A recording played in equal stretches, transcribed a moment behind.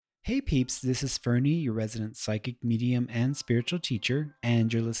Hey peeps, this is Fernie, your resident psychic, medium, and spiritual teacher,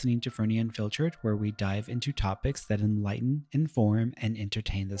 and you're listening to Fernie Unfiltered, where we dive into topics that enlighten, inform, and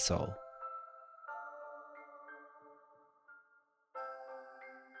entertain the soul.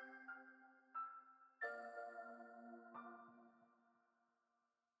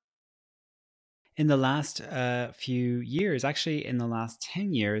 In the last few years, actually, in the last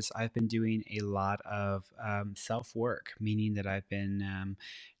 10 years, I've been doing a lot of self work, meaning that I've been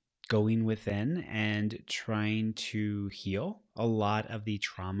going within and trying to heal a lot of the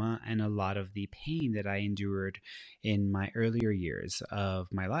trauma and a lot of the pain that I endured in my earlier years of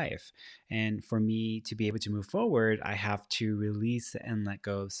my life. And for me to be able to move forward, I have to release and let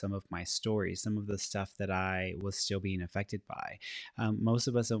go of some of my stories, some of the stuff that I was still being affected by. Most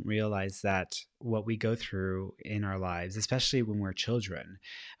of us don't realize that what we go through in our lives, especially when we're children,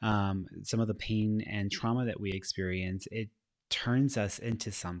 some of the pain and trauma that we experience, it turns us into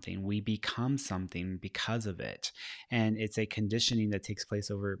something. We become something because of it. And it's a conditioning that takes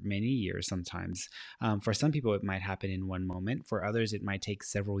place over many years sometimes. For some people, it might happen in one moment. For others, it might take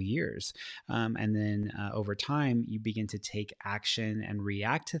several years. And then over time, you begin to take action and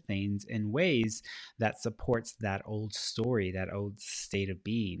react to things in ways that supports that old story, that old state of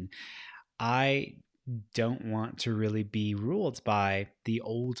being. I don't want to really be ruled by the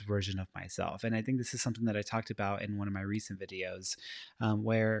old version of myself. And I think this is something that I talked about in one of my recent videos,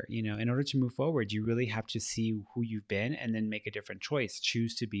 where, in order to move forward, you really have to see who you've been and then make a different choice.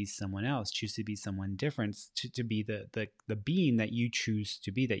 Choose to be someone else, choose to be someone different, to be the being that you choose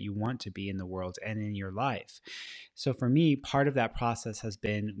to be, that you want to be in the world and in your life. So for me, part of that process has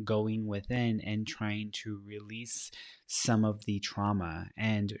been going within and trying to release some of the trauma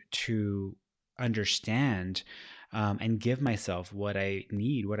and to understand and give myself what I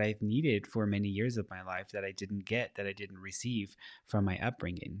need, what I've needed for many years of my life that I didn't get, that I didn't receive from my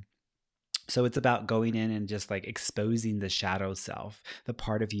upbringing. So it's about going in and just like exposing the shadow self, the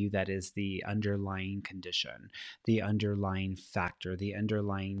part of you that is the underlying condition, the underlying factor, the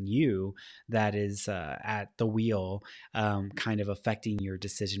underlying you that is at the wheel, kind of affecting your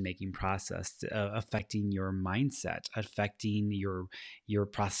decision making process, affecting your mindset, affecting your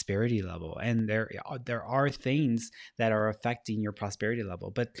prosperity level. And there are things that are affecting your prosperity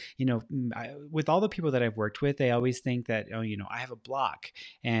level. But with all the people that I've worked with, they always think that, I have a block,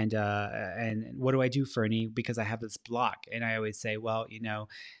 and what do I do, Fernie, because I have this block? And I always say, well,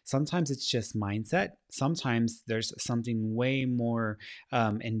 sometimes it's just mindset. Sometimes there's something way more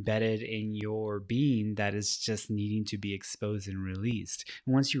embedded in your being that is just needing to be exposed and released.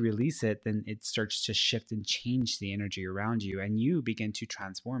 And once you release it, then it starts to shift and change the energy around you, and you begin to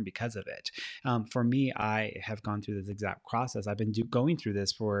transform because of it. For me, I have gone through this exact process. I've been going through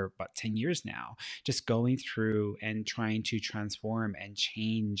this for about 10 years now, just going through and trying to transform and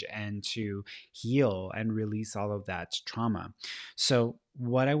change and to heal and release all of that trauma. So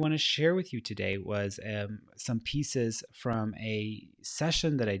what I want to share with you today was some pieces from a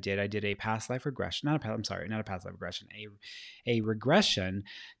session that I did. I did a past life regression, not a past life regression, a regression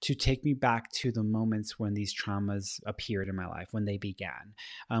to take me back to the moments when these traumas appeared in my life, when they began,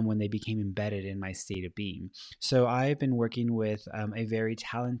 when they became embedded in my state of being. So I've been working with a very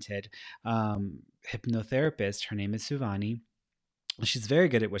talented hypnotherapist. Her name is Suvani. She's very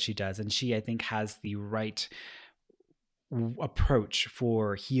good at what she does, and she, I think, has the right approach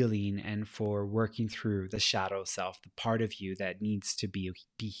for healing and for working through the shadow self, the part of you that needs to be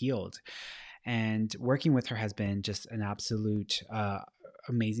healed. And working with her has been just an absolute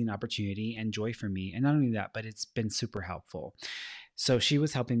amazing opportunity and joy for me. And not only that, but it's been super helpful. So she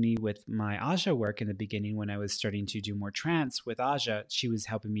was helping me with my Aja work in the beginning when I was starting to do more trance with Aja. She was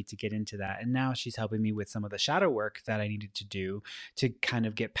helping me to get into that. And now she's helping me with some of the shadow work that I needed to do to kind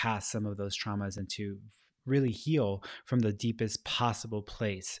of get past some of those traumas and to really heal from the deepest possible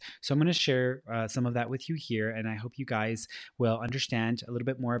place. So I'm going to share some of that with you here, and I hope you guys will understand a little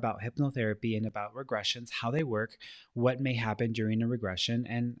bit more about hypnotherapy and about regressions, how they work, what may happen during a regression,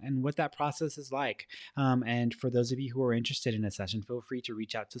 and what that process is like. And for those of you who are interested in a session, feel free to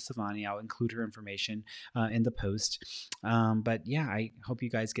reach out to Suvani. I'll include her information in the post. But yeah, I hope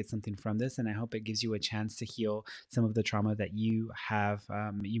you guys get something from this, and I hope it gives you a chance to heal some of the trauma that you have,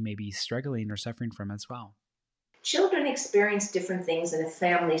 you may be struggling or suffering from as well. Children experience different things in a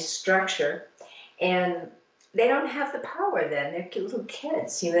family structure, and they don't have the power then. They're little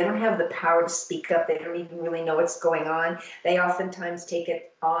kids. They don't have the power to speak up. They don't even really know what's going on. They oftentimes take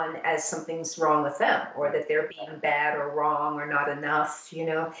it on as something's wrong with them, or that they're being bad or wrong or not enough,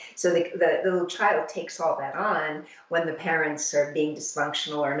 So the little child takes all that on when the parents are being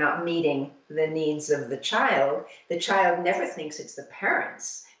dysfunctional or not meeting the needs of the child. The child never thinks it's the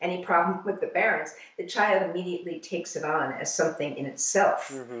parents. any problem with the parents, the child immediately takes it on as something in itself.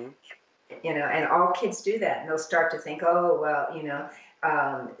 Mm-hmm. And all kids do that, and they'll start to think, oh, well,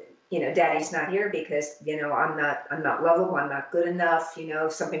 daddy's not here because, I'm not lovable, I'm not good enough,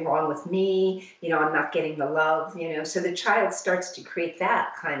 something wrong with me, I'm not getting the love, so the child starts to create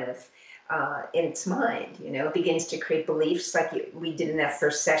that kind of in its mind, begins to create beliefs like we did in that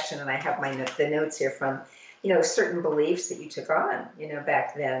first session, and I have the notes here from, certain beliefs that you took on,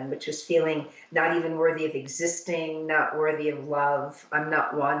 back then, which was feeling not even worthy of existing, not worthy of love, I'm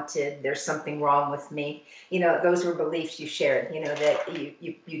not wanted, there's something wrong with me. Those were beliefs you shared, that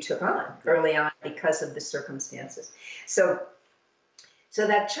you took on early on because of the circumstances. So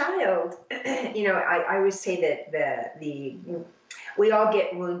that child, I always say that we all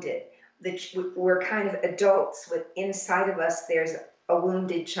get wounded. We're kind of adults with inside of us, there's a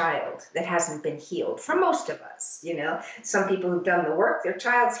wounded child that hasn't been healed for most of us. Some people who've done the work, their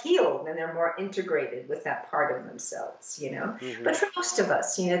child's healed and they're more integrated with that part of themselves, Mm-hmm. But for most of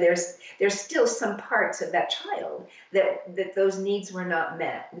us, there's still some parts of that child that those needs were not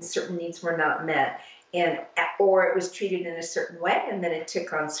met, and certain needs were not met, or it was treated in a certain way, and then it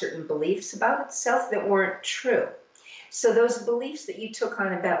took on certain beliefs about itself that weren't true. So those beliefs that you took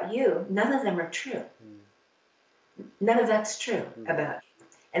on about you, none of them are true. None of that's true about you.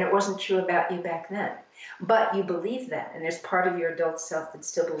 And it wasn't true about you back then. But you believe that. And there's part of your adult self that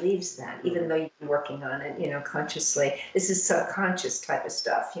still believes that, even though you've been working on it, consciously. This is subconscious type of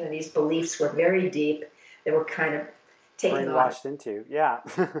stuff. These beliefs were very deep. They were kind of taken brainwashed into. Yeah.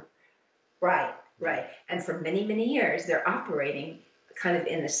 Right. And for many, many years, they're operating kind of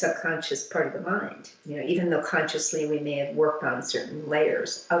in the subconscious part of the mind, even though consciously we may have worked on certain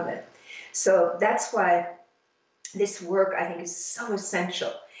layers of it. So that's why this work, I think, is so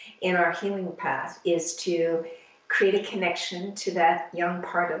essential in our healing path, is to create a connection to that young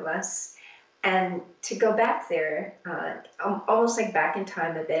part of us and to go back there, almost like back in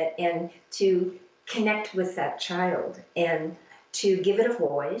time a bit, and to connect with that child and to give it a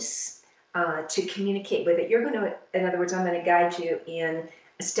voice, to communicate with it. In other words, I'm going to guide you in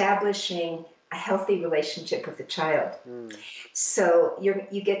establishing a healthy relationship with the child. So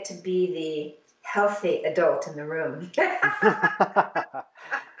you get to be the healthy adult in the room.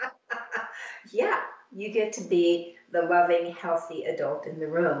 Yeah, you get to be the loving, healthy adult in the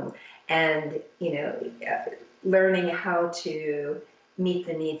room, and learning how to meet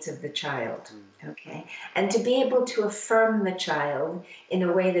the needs of the child. Okay, and to be able to affirm the child in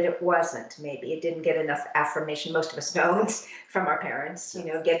a way that it wasn't. Maybe it didn't get enough affirmation. Most of us don't from our parents.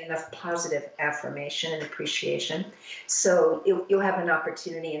 Get enough positive affirmation and appreciation. So you'll have an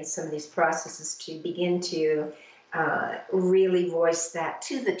opportunity in some of these processes to begin to really voice that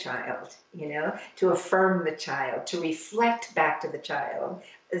to the child, to affirm the child, to reflect back to the child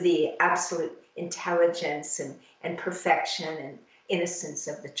the absolute intelligence and perfection and innocence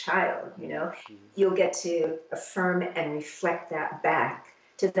of the child. You'll get to affirm and reflect that back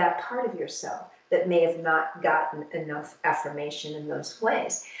to that part of yourself that may have not gotten enough affirmation in those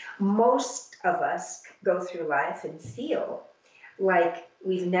ways. Most of us go through life and feel like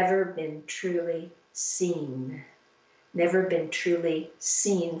we've never been truly seen. Never been truly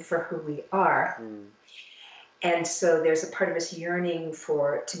seen for who we are. And so there's a part of us yearning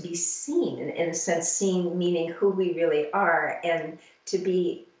to be seen, and in a sense, seen meaning who we really are, and to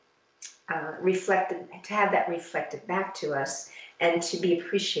be reflected, to have that reflected back to us, and to be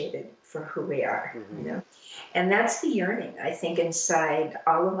appreciated for who we are, And that's the yearning, I think, inside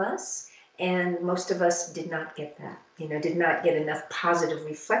all of us. And most of us did not get that, did not get enough positive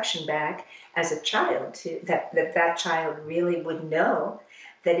reflection back as a child that child really would know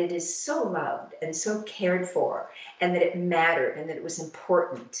that it is so loved and so cared for, and that it mattered and that it was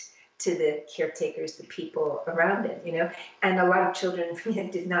important to the caretakers, the people around it, And a lot of children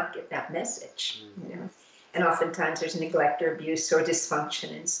did not get that message, And oftentimes there's neglect or abuse or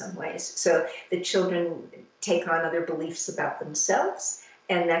dysfunction in some ways. So the children take on other beliefs about themselves,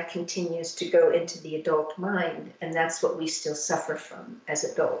 and that continues to go into the adult mind, and that's what we still suffer from as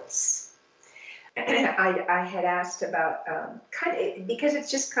adults. I had asked about because it's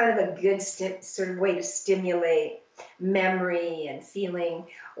just kind of a good sort of way to stimulate memory and feeling,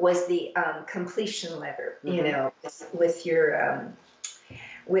 was the completion letter, with your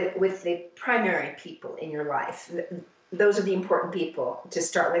with the primary people in your life. Those are the important people to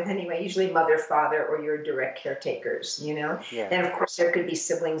start with anyway, usually mother, father, or your direct caretakers, Yeah. And of course there could be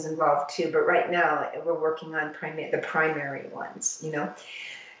siblings involved too, but right now we're working on the primary ones,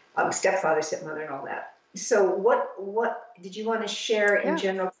 stepfather, stepmother, and all that. So what did you want to share in Yeah.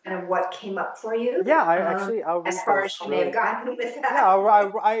 general, kind of what came up for you, Yeah, I'll as read far as this you may have really. gotten with Yeah,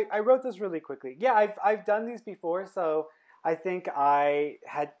 that? I wrote this really quickly. Yeah, I've done these before, so I think I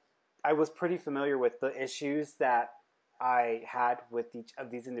was pretty familiar with the issues that I had with each of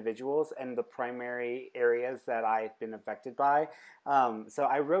these individuals and the primary areas that I've been affected by. So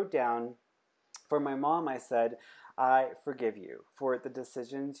I wrote down for my mom, I said, I forgive you for the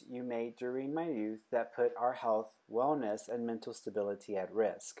decisions you made during my youth that put our health, wellness, and mental stability at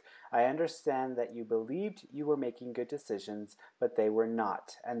risk. I understand that you believed you were making good decisions, but they were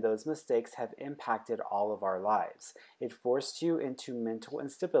not, and those mistakes have impacted all of our lives. It forced you into mental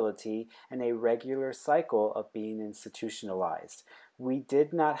instability and a regular cycle of being institutionalized. We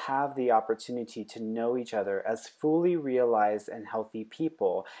did not have the opportunity to know each other as fully realized and healthy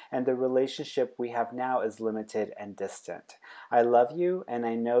people, and the relationship we have now is limited and distant. I love you, and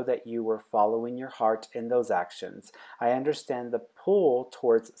I know that you were following your heart in those actions. I understand the pull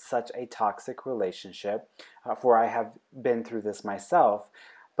towards such a toxic relationship, for I have been through this myself.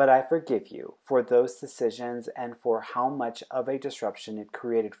 But I forgive you for those decisions and for how much of a disruption it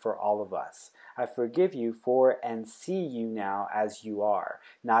created for all of us. I forgive you for and see you now as you are,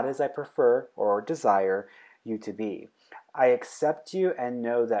 not as I prefer or desire you to be. I accept you and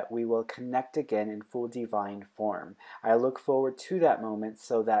know that we will connect again in full divine form. I look forward to that moment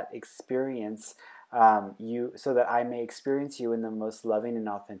so that I may experience you in the most loving and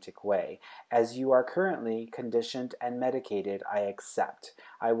authentic way. As you are currently conditioned and medicated, I accept.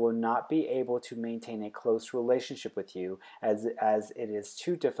 I will not be able to maintain a close relationship with you as it is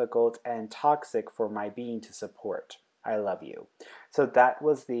too difficult and toxic for my being to support. I love you. So that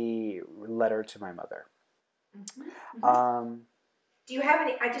was the letter to my mother. Hmm. Hmm. Um, Do you have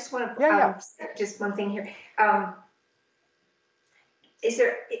any? I just want yeah, to yeah. just one thing here. Um, is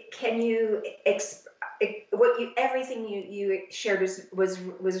there? Can you what you everything you shared was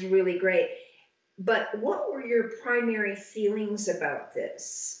really great. But what were your primary feelings about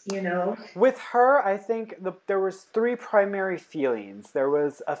this? You know. With her, I think there was three primary feelings. There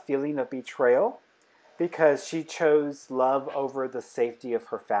was a feeling of betrayal because she chose love over the safety of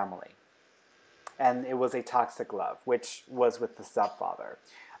her family, and it was a toxic love, which was with the stepfather.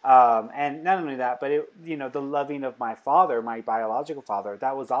 And not only that, but the loving of my father, my biological father,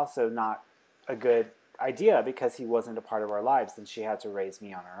 that was also not a good idea because he wasn't a part of our lives, and she had to raise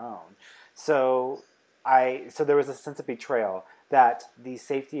me on her own. So so there was a sense of betrayal that the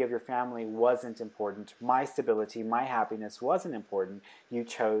safety of your family wasn't important, my stability, my happiness wasn't important. You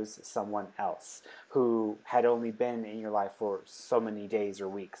chose someone else who had only been in your life for so many days or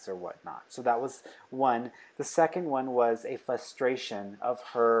weeks or whatnot. So that was one. The second one was a frustration of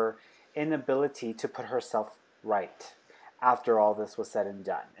her inability to put herself right after all this was said and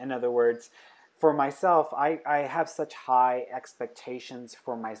done. In other words, for myself, I have such high expectations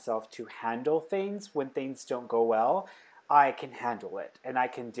for myself to handle things when things don't go well. I can handle it and I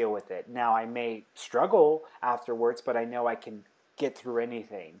can deal with it. Now, I may struggle afterwards, but I know I can get through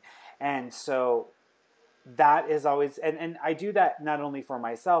anything. And so that is always, and I do that not only for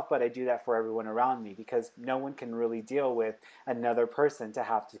myself, but I do that for everyone around me because no one can really deal with another person to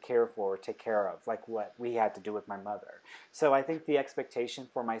have to care for or take care of, like what we had to do with my mother. So I think the expectation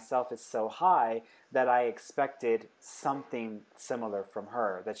for myself is so high that I expected something similar from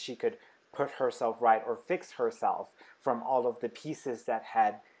her, that she could put herself right or fix herself from all of the pieces that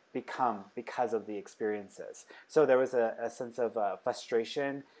had become because of the experiences. So there was a sense of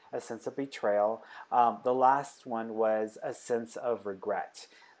frustration, a sense of betrayal. The last one was a sense of regret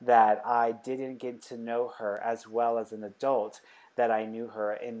that I didn't get to know her as well as an adult that I knew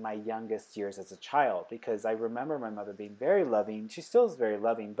her in my youngest years as a child, because I remember my mother being very loving. She still is very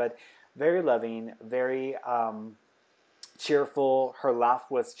loving, but very loving, very cheerful. Her laugh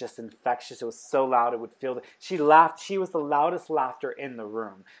was just infectious. It was so loud it would feel that she laughed. She was the loudest laughter in the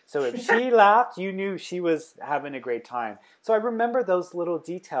room. So if she laughed, you knew she was having a great time. So I remember those little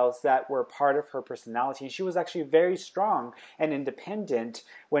details that were part of her personality. And she was actually very strong and independent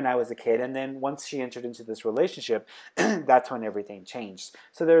when I was a kid. And then once she entered into this relationship, that's when everything changed.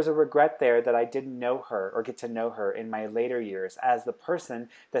 So there's a regret there that I didn't know her or get to know her in my later years as the person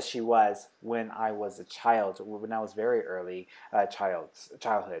that she was when I was a child, when I was very early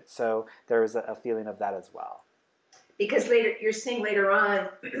childhood. So there was a feeling of that as well. Because later you're saying later on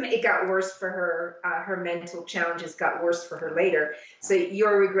it got worse for her, her mental challenges got worse for her Yeah. later, so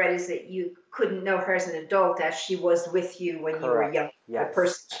your regret is that you couldn't know her as an adult as she was with you when you were Correct. young, the Yes.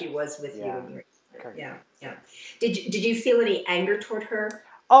 person she was with you Yeah. when you were. Correct. Yeah, yeah. Did you feel any anger toward her?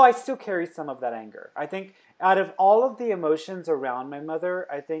 Oh, I still carry some of that anger. I think out of all of the emotions around my mother,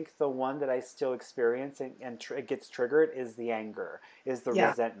 I think the one that I still experience and it gets triggered is the anger, is the Yeah.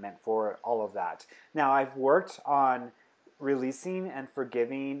 resentment for all of that. Now, I've worked on releasing and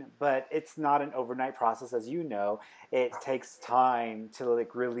forgiving, but it's not an overnight process, as you know. It takes time to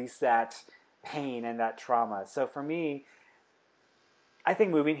like release that pain and that trauma. So for me, I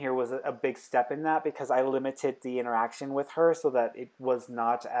think moving here was a big step in that because I limited the interaction with her so that it was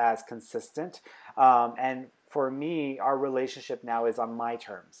not as consistent. And for me, our relationship now is on my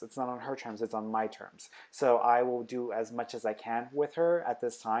terms. It's not on her terms, it's on my terms. So I will do as much as I can with her at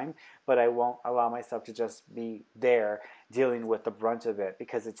this time, but I won't allow myself to just be there dealing with the brunt of it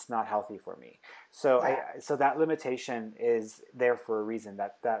because it's not healthy for me. So so that limitation is there for a reason.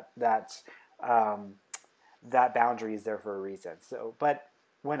 Um, that boundary is there for a reason. So, but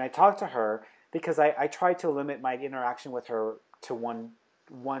when I talk to her, because I try to limit my interaction with her to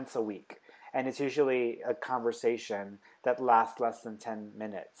once a week, and it's usually a conversation that lasts less than 10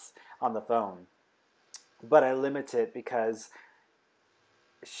 minutes on the phone. But I limit it because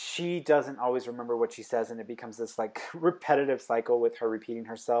she doesn't always remember what she says, and it becomes this like repetitive cycle with her repeating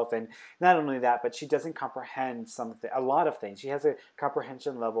herself. And not only that, but she doesn't comprehend a lot of things. She has a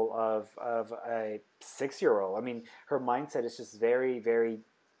comprehension level of a 6-year-old. I mean, her mindset is just very, very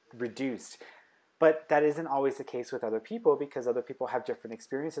reduced. But that isn't always the case with other people because other people have different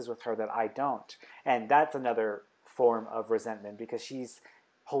experiences with her that I don't. And that's another form of resentment because she's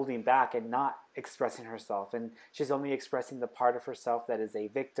holding back and not expressing herself, and she's only expressing the part of herself that is a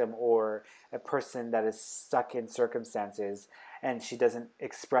victim or a person that is stuck in circumstances, and she doesn't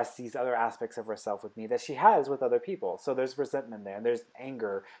express these other aspects of herself with me that she has with other people. So there's resentment there, and there's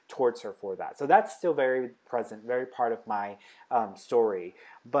anger towards her for that. So that's still very present, very part of my story,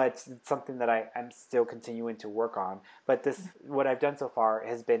 but it's something that I'm still continuing to work on. But what I've done so far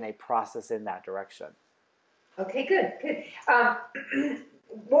has been a process in that direction. Okay, good.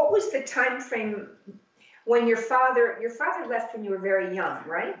 What was the time frame when your father left when you were very young,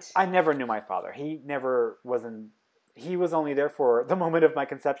 right? I never knew my father. He never wasn't. He was only there for the moment of my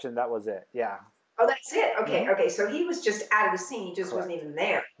conception. That was it. Yeah. Oh, that's it. Okay, Mm-hmm. okay. So he was just out of the scene. He just Correct. wasn't even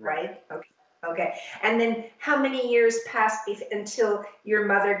there, right? Okay. And then how many years passed until your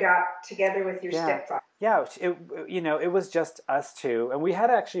mother got together with your stepfather? Yeah, it was just us two, and we had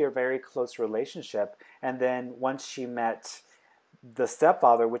actually a very close relationship. And then once she met the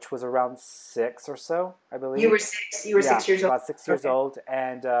stepfather, which was around 6 or so, I believe. You were 6. You were 6 years old. About 6 years old,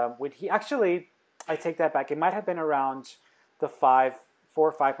 and when he actually, I take that back. It might have been around the 4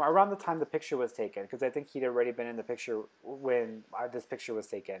 or 5, around the time the picture was taken, because I think he'd already been in the picture when this picture was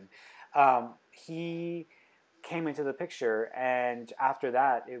taken. He came into the picture, and after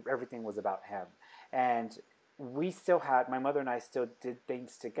that, everything was about him. And my mother and I still did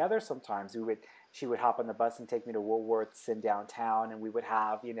things together sometimes. She would hop on the bus and take me to Woolworths in downtown, and we would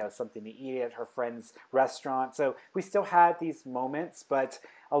have, something to eat at her friend's restaurant. So we still had these moments, but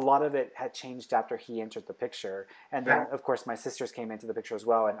a lot of it had changed after he entered the picture. And then, of course, my sisters came into the picture as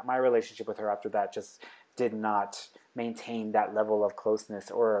well, and my relationship with her after that just did not maintain that level of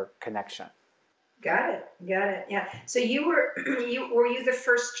closeness or connection. Got it. Yeah. So were you the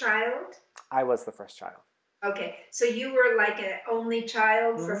first child? I was the first child. Okay, so you were like an only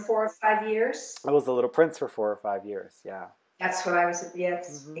child for 4 or 5 years? I was the little prince for 4 or 5 years, yeah. That's what I was,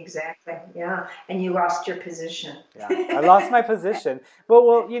 yes, exactly, yeah. And you lost your position. Yeah, I lost my position.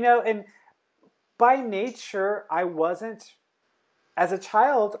 Well, and by nature, as a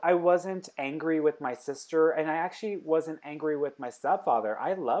child, I wasn't angry with my sister, and I actually wasn't angry with my stepfather.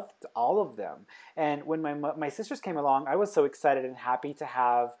 I loved all of them. And when my sisters came along, I was so excited and happy to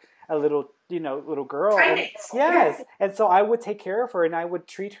have a little girl. And so I would take care of her, and I would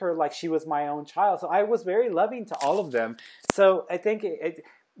treat her like she was my own child. So I was very loving to all of them. So I think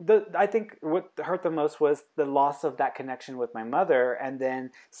I think what hurt the most was the loss of that connection with my mother, and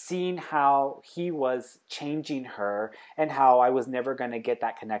then seeing how he was changing her and how I was never going to get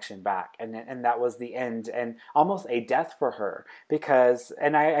that connection back. And that was the end and almost a death for her, because,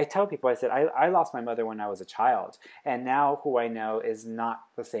 and I tell people, I said, I lost my mother when I was a child, and now who I know is not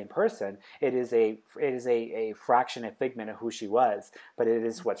the same person. It is a fraction, a figment of who she was, but it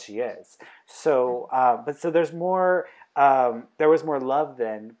is what she is. So, so there's more. There was more love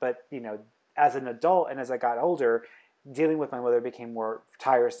then, but as an adult and as I got older, dealing with my mother became more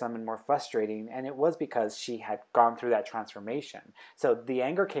tiresome and more frustrating, and it was because she had gone through that transformation. So the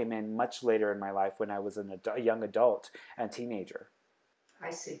anger came in much later in my life when I was a young adult and teenager. I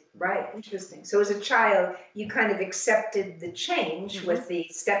see. Right. Interesting. So as a child, you kind of accepted the change Hmm. with the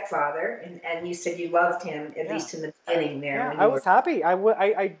stepfather, and you said you loved him, at Yeah. least in the beginning there Yeah, when I you were. was happy.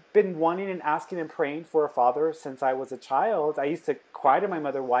 I'd been wanting and asking and praying for a father since I was a child. I used to cry to my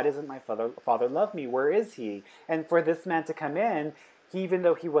mother, why doesn't my father love me? Where is he? And for this man to come in, even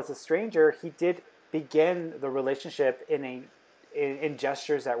though he was a stranger, he did begin the relationship in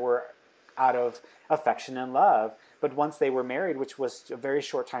gestures that were out of affection and love. But once they were married, which was a very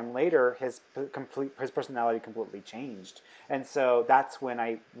short time later, his personality completely changed. And so that's when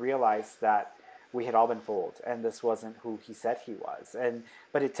I realized that we had all been fooled and this wasn't who he said he was.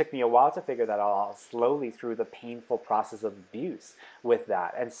 But it took me a while to figure that out, slowly through the painful process of abuse with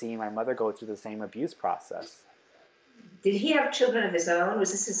that, and seeing my mother go through the same abuse process. Did he have children of his own?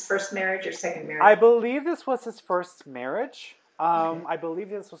 Was this his first marriage or second I marriage? believe this was his first marriage. Okay. I believe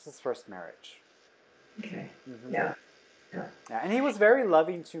this was his first marriage. Okay. Hmm. Yeah. Yeah. Yeah, and he was very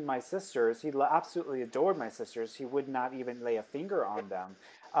loving to my sisters. He absolutely adored my sisters. He would not even lay a finger on them.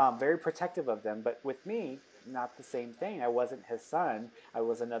 Very protective of them. But with me, not the same thing. I wasn't his son. I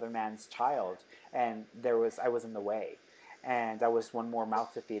was another man's child, and I was in the way, and I was one more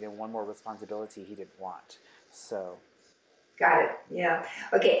mouth to feed and one more responsibility he didn't want. So Got it. Yeah.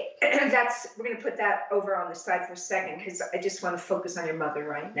 Okay. We're going to put that over on the side for a second because I just want to focus on your mother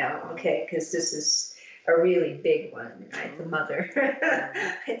right now. Okay. Because this is a really big one, right? The mother.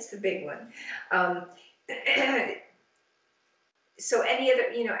 It's the big one. Um, so any other,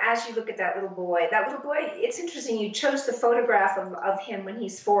 as you look at that little boy, it's interesting. You chose the photograph of him when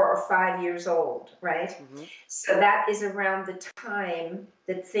he's 4 or 5 years old, right? mm-hmm. So that is around the time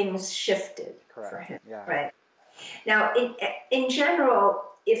that things shifted for Correct. him, Yeah. right? Now, in general,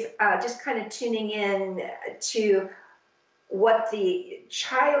 if just kind of tuning in to what the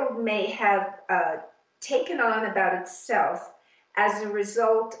child may have taken on about itself as a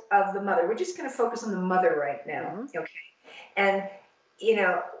result of the mother, we're just going to focus on the mother right now, Mm-hmm. okay? And,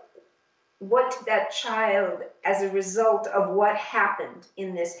 what that child, as a result of what happened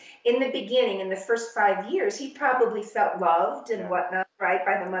in the beginning, in the first 5 years, he probably felt loved and whatnot, right,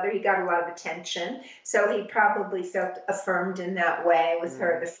 by the mother. He got a lot of attention. So he probably felt affirmed in that way with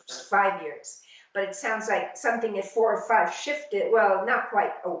her the first 5 years. But it sounds like something at 4 or 5 shifted. Well, not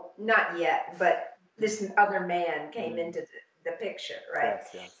quite, not yet, but this other man came into the picture, right? Yes.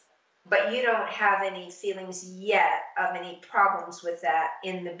 Yes. But you don't have any feelings yet of any problems with that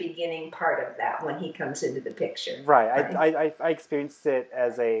in the beginning part of that when he comes into the picture. Right. I experienced it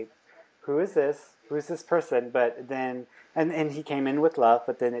as who is this? Who is this person? But then, and he came in with love,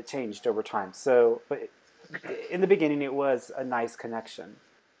 but then it changed over time. So, but in the beginning, it was a nice connection.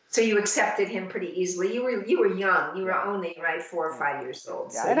 So you accepted him pretty easily. You were young. You were only 4 or 5 years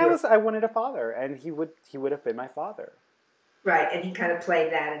old. Yeah, So and I wanted a father, and he would have been my father. Right, and he kind of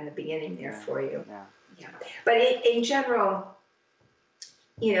played that in the beginning there for you. Yeah. But in general,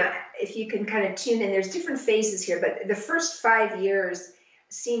 if you can kind of tune in, there's different phases here, but the first 5 years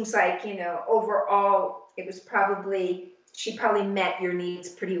seems like, overall, she probably met your needs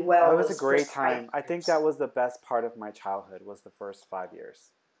pretty well. It was a great time. I think that was the best part of my childhood, was the first 5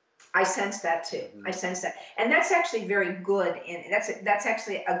 years. I sense that too. Mm-hmm. I sense that. And that's actually very good. And that's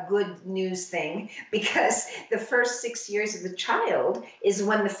actually a good news thing, because the first 6 years of the child is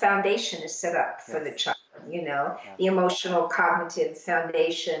when the foundation is set up for the child. The emotional, cognitive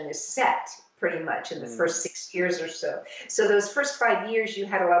foundation is set pretty much in the first 6 years or so. So those first 5 years, you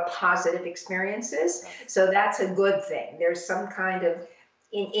had a lot of positive experiences. So that's a good thing. There's some kind of,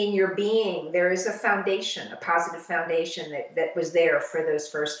 in your being, there is a foundation, a positive foundation that was there for those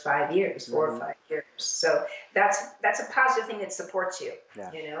first 5 years, 4 or 5 years. So that's a positive thing that supports you,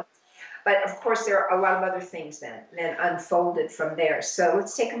 But of course, there are a lot of other things then unfolded from there. So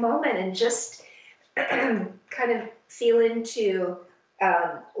let's take a moment and just kind of feel into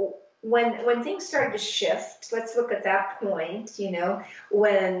when things started to shift. Let's look at that point,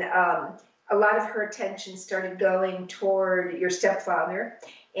 when a lot of her attention started going toward your stepfather,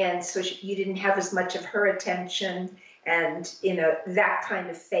 and so you didn't have as much of her attention, and that kind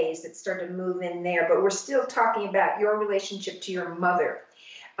of phase that started to move in there. But we're still talking about your relationship to your mother.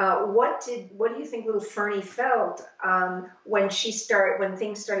 What do you think little Fernie felt when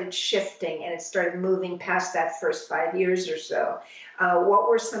things started shifting and it started moving past that first 5 years or so? What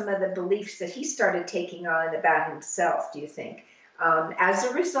were some of the beliefs that he started taking on about himself, do you think? As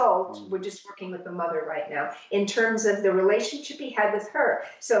a result, we're just working with the mother right now in terms of the relationship he had with her.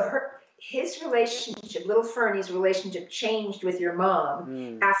 So his relationship, little Fernie's relationship, changed with your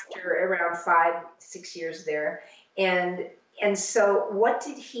mom after around 5-6 years there. And so what do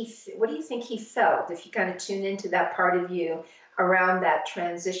you think he felt, if you kind of tune into that part of you around that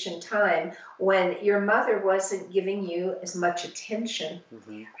transition time when your mother wasn't giving you as much attention.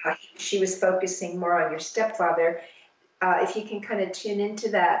 Mm-hmm. She was focusing more on your stepfather. If you can kind of tune into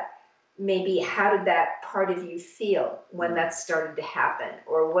that, maybe how did that part of you feel when that started to happen?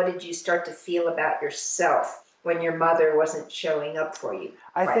 Or what did you start to feel about yourself when your mother wasn't showing up for you?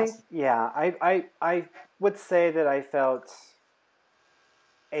 I think, yeah, I would say that I felt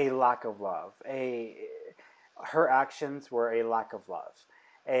a lack of love. Her actions were a lack of love.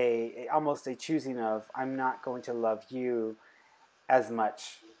 Almost a choosing of, I'm not going to love you as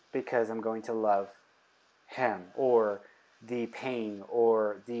much because I'm going to love him or the pain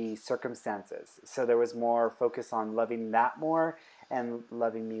or the circumstances. So there was more focus on loving that more and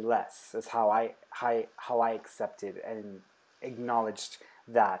loving me less. Is how I accepted and acknowledged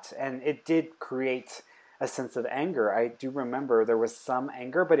that. And it did create a sense of anger. I do remember there was some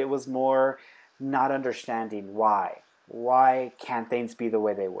anger, but it was more not understanding why. Why can't things be the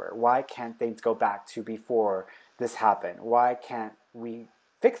way they were? Why can't things go back to before this happened? Why can't we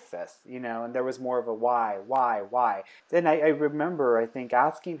fix this? And there was more of a why. Then I remember, I think,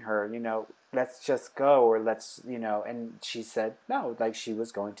 asking her, let's just go, or let's, and she said no, like she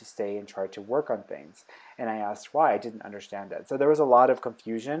was going to stay and try to work on things. And I asked why. I didn't understand it. So there was a lot of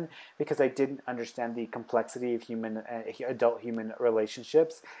confusion because I didn't understand the complexity of adult human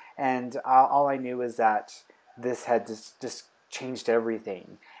relationships. And all I knew is that this had just changed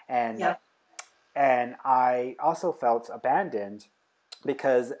everything. And I also felt abandoned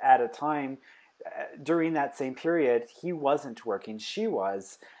because at a time during that same period, he wasn't working, she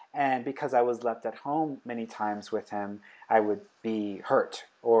was. And because I was left at home many times with him, I would be hurt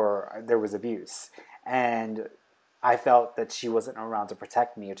or there was abuse. And I felt that she wasn't around to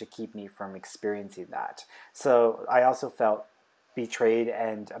protect me or to keep me from experiencing that. So I also felt betrayed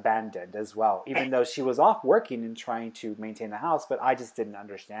and abandoned as well, even though she was off working and trying to maintain the house, but I just didn't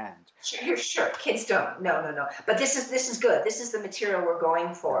understand. Sure. Kids don't. No. But this is good. This is the material we're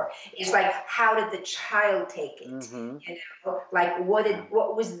going for. It's like, how did the child take it? Like what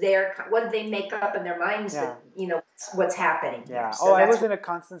did they make up in their minds that, what's happening here? So I was in a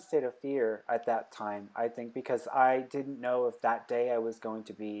constant state of fear at that time, I think, because I didn't know if that day I was going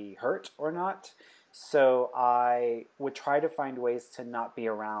to be hurt or not. So I would try to find ways to not be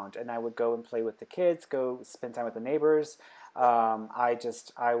around, and I would go and play with the kids, go spend time with the neighbors. I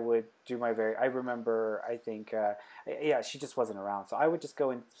would do I remember, I think, she just wasn't around. So I would just go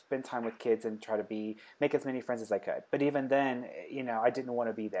and spend time with kids and try to make as many friends as I could. But even then, I didn't want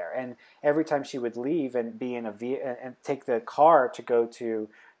to be there. And every time she would leave and be in and take the car to go to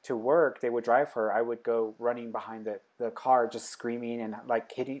work, they would drive her, I would go running behind the car, just screaming and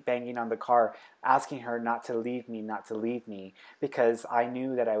like banging on the car, asking her not to leave me, because I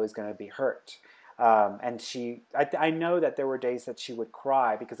knew that I was going to be hurt. And I know that there were days that she would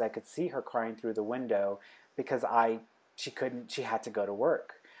cry because I could see her crying through the window because she had to go to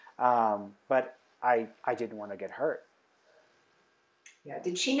work. But I didn't want to get hurt. Yeah.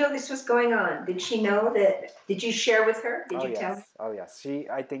 Did she know this was going on? Did she know that? Did you share with her? Did you tell her? Oh, yes.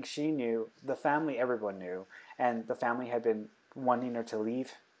 I think she knew. The family, everyone knew. And the family had been wanting her to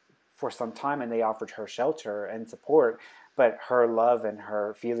leave for some time, and they offered her shelter and support. But her love and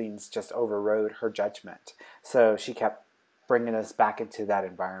her feelings just overrode her judgment. So she kept bringing us back into that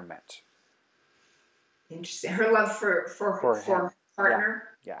environment. Interesting. Her love for her partner?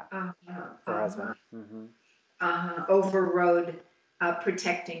 Yeah. For her husband. Mm-hmm. Overrode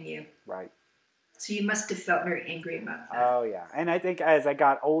protecting you. Right. So you must have felt very angry about that. Oh, yeah. And I think as I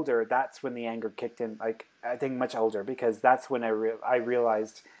got older, that's when the anger kicked in. Like, I think much older, because that's when I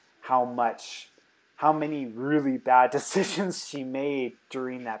realized how many really bad decisions she made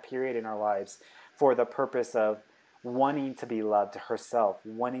during that period in our lives for the purpose of wanting to be loved herself,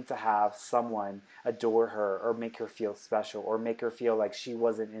 wanting to have someone adore her or make her feel special or make her feel like she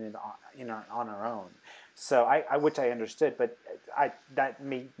wasn't in it on her own. So which I understood, but that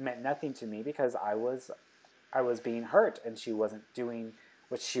meant nothing to me because I was being hurt and she wasn't doing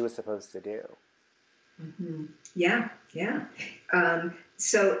what she was supposed to do. Mm-hmm. Yeah.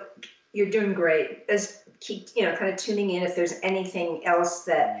 So you're doing great. Keep kind of tuning in if there's anything else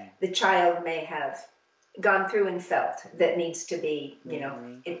that the child may have gone through and felt that needs to be,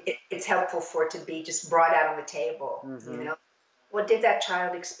 it's helpful for it to be just brought out on the table. What did that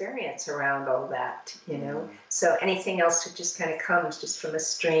child experience around all that? So anything else that just kind of comes just from a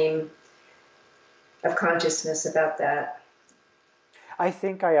stream of consciousness about that. I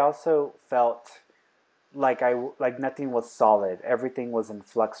think I also felt like nothing was solid. Everything was in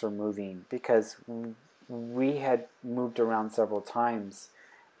flux or moving because we had moved around several times,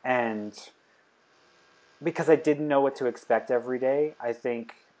 and because I didn't know what to expect every day, I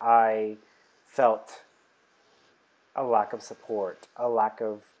think I felt a lack of support, a lack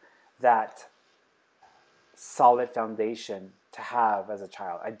of that solid foundation to have as a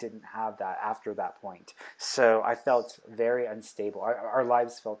child. I didn't have that after that point. So I felt very unstable. Our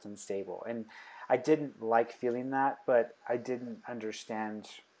lives felt unstable. And I didn't like feeling that, but I didn't understand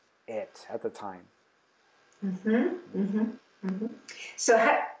it at the time.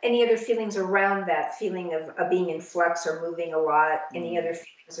 So any other feelings around that feeling of being in flux or moving a lot? Any other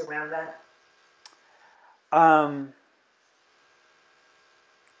feelings around that?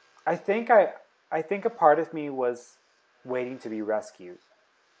 I think a part of me was waiting to be rescued.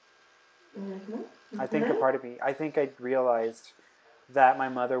 I think a part of me, I think I realized that my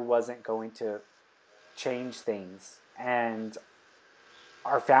mother wasn't going to change things, and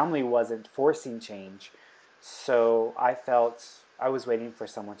our family wasn't forcing change. So I felt I was waiting for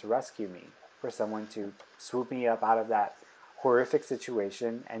someone to rescue me, for someone to swoop me up out of that horrific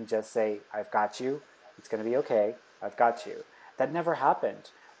situation and just say, I've got you. It's going to be okay. I've got you. That never happened.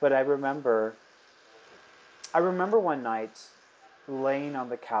 But I remember one night laying on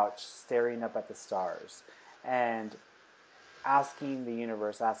the couch, staring up at the stars, and asking the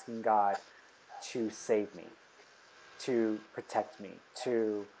universe, asking God to save me, to protect me,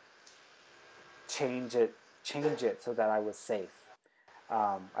 to change it so that I was safe.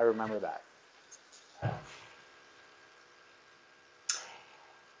 I remember that.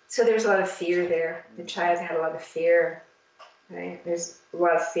 So there's a lot of fear there. The child had a lot of fear, right? There's a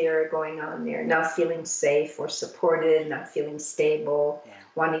lot of fear going on there. Not feeling safe or supported, not feeling stable,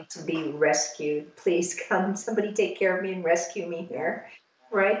 wanting to be rescued. Please come, somebody take care of me and rescue me here.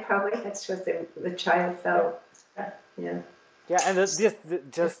 Right? Probably that's what the child felt. Yeah. Yeah, and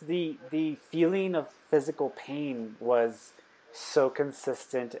just the feeling of physical pain was so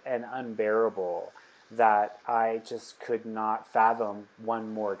consistent and unbearable that I just could not fathom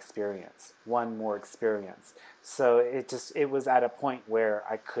one more experience. So it was at a point where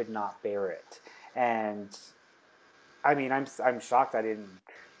I could not bear it. And I mean, I'm shocked I didn't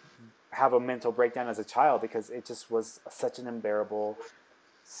have a mental breakdown as a child, because it just was such an unbearable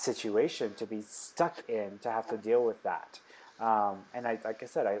situation to be stuck in, to have to deal with that. And like I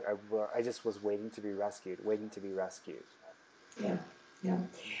said, I just was waiting to be rescued. Yeah.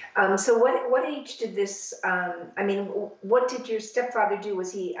 So what age did this? What did your stepfather do?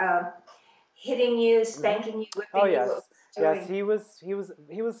 Was he hitting you, spanking you, whipping you? Yes. Yes, he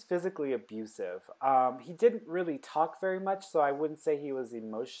was physically abusive. He didn't really talk very much, so I wouldn't say he was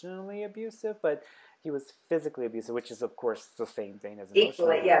emotionally abusive, but he was physically abusive, which is of course the same thing as emotional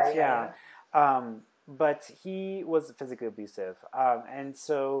abuse. Yeah. But he was physically abusive, and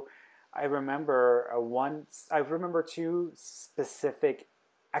so I remember two specific.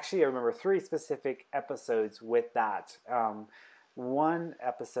 Actually, I remember three specific episodes with that. One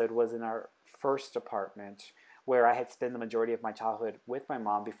episode was in our first apartment, where I had spent the majority of my childhood with my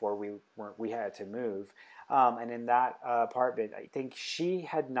mom before we had to move. And in that apartment, I think she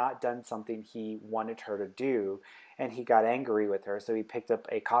had not done something he wanted her to do, and he got angry with her. So he picked up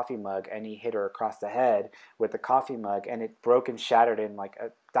a coffee mug and he hit her across the head with the coffee mug, and it broke and shattered in like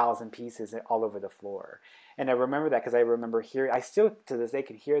 1,000 pieces all over the floor. And I remember that because I remember I still to this day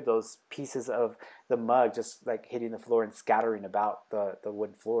can hear those pieces of the mug just like hitting the floor and scattering about the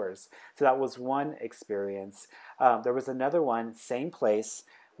wood floors. So that was one experience. There was another one, same place,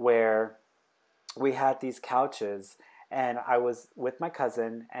 where we had these couches, and I was with my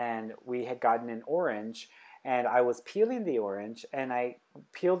cousin, and we had gotten an orange, and I was peeling the orange, and I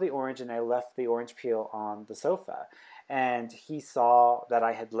peeled the orange and I left the orange peel on the sofa. And he saw that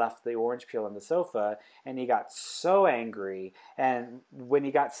I had left the orange peel on the sofa, and he got so angry. And when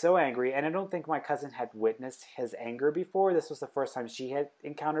he got so angry, and I don't think my cousin had witnessed his anger before, this was the first time she had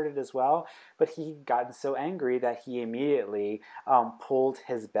encountered it as well, but he gotten so angry that he immediately pulled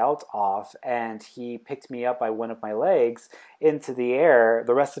his belt off, and he picked me up by one of my legs into the air.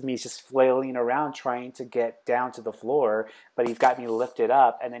 The rest of me is just flailing around trying to get down to the floor, but he's got me lifted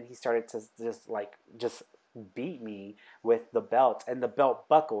up, and then he started to just beat me with the belt, and the belt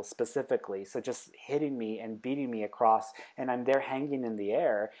buckle specifically, so just hitting me and beating me across, and I'm there hanging in the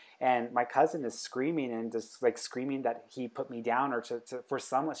air, and my cousin is screaming and just like screaming that he put me down, or for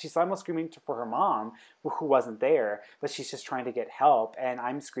someone. She's almost screaming for her mom who wasn't there, but she's just trying to get help, and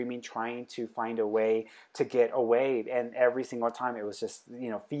I'm screaming trying to find a way to get away, and every single time it was just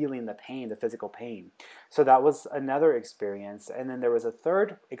feeling the pain, the physical pain. So that was another experience. And then there was a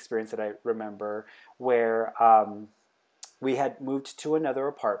third experience that I remember where we had moved to another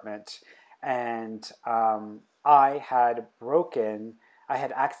apartment, and I I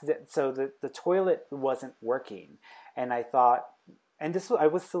had so the toilet wasn't working, and I thought, and I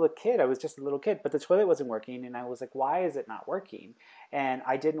was still a kid. I was just a little kid, but the toilet wasn't working, and I was like, why is it not working? And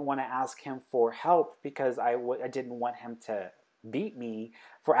I didn't want to ask him for help because I didn't want him to beat me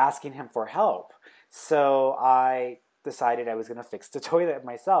for asking him for help. So I decided I was going to fix the toilet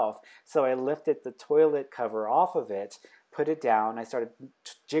myself. So I lifted the toilet cover off of it, put it down. I started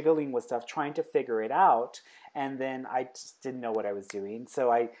jiggling with stuff, trying to figure it out. And then I just didn't know what I was doing.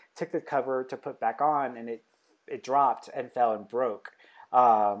 So I took the cover to put back on, and it dropped and fell and broke.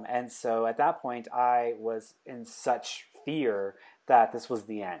 And so at that point, I was in such fear that this was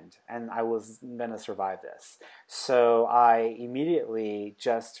the end and I was going to survive this. So I immediately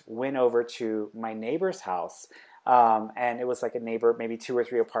just went over to my neighbor's house. And it was like a neighbor, maybe 2 or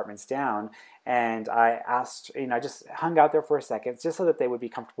 3 apartments down. And I asked, I just hung out there for a second just so that they would be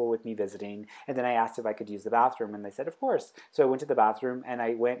comfortable with me visiting. And then I asked if I could use the bathroom, and they said, of course. So I went to the bathroom, and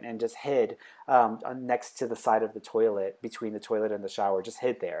I went and just hid next to the side of the toilet, between the toilet and the shower, just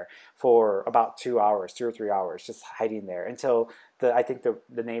hid there for about 2 hours, 2 or 3 hours, just hiding there until I think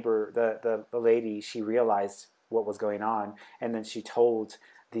the neighbor, the lady, she realized what was going on. And then she told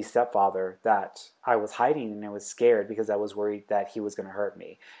the stepfather that I was hiding, and I was scared because I was worried that he was going to hurt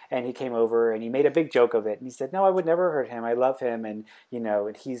me. And he came over and he made a big joke of it, and he said, no, I would never hurt him. I love him, and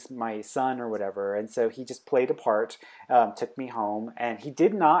and he's my son or whatever. And so he just played a part, took me home, and he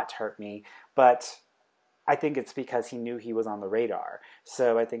did not hurt me, but I think it's because he knew he was on the radar.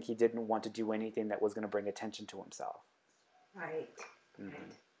 So I think he didn't want to do anything that was going to bring attention to himself. Right. Mm-hmm.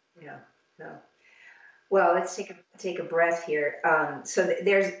 Right. Yeah. Well, let's take a breath here. So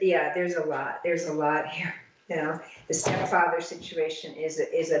there's a lot here. The stepfather situation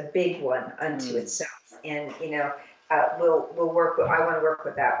is a big one unto itself, and we'll work. I want to work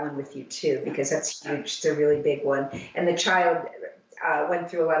with that one with you too, because that's huge. It's a really big one, and the child went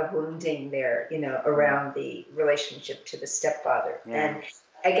through a lot of wounding there, around the relationship to the stepfather. Yeah. And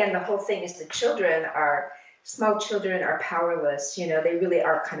again, the whole thing is small children are powerless. They really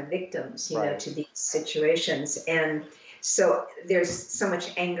are kind of victims, to these situations. And so there's so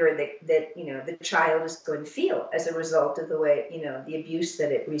much anger that the child is going to feel as a result of the way, the abuse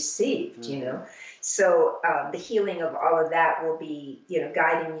that it received, So the healing of all of that will be,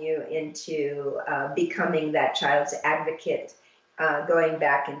 guiding you into becoming that child's advocate, going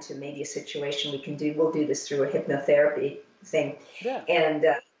back into maybe a situation we'll do this through a hypnotherapy thing. Yeah. And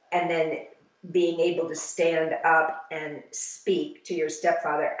then being able to stand up and speak to your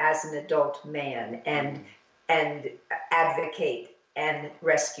stepfather as an adult man and advocate and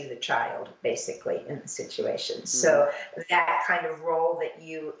rescue the child, basically, in the situation. Mm-hmm. So that kind of role that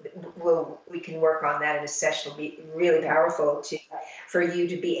we can work on that in a session will be really powerful for you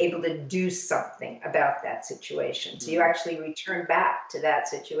to be able to do something about that situation. So you actually return back to that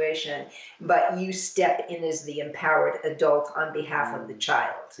situation, but you step in as the empowered adult on behalf of the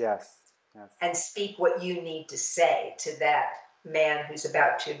child. Yes. And speak what you need to say to that man who's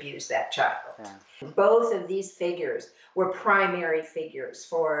about to abuse that child. Yeah. Both of these figures were primary figures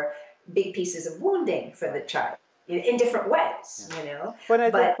for big pieces of wounding for the child in different ways, But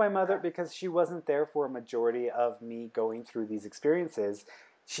I think my mother, because she wasn't there for a majority of me going through these experiences,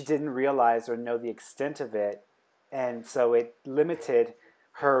 she didn't realize or know the extent of it, and so it limited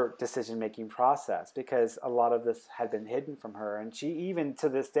her decision-making process, because a lot of this had been hidden from her. And she, even to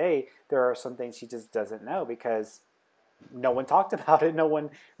this day, there are some things she just doesn't know because no one talked about it. No one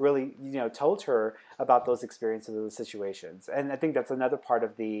really, told her about those experiences, those situations. And I think that's another part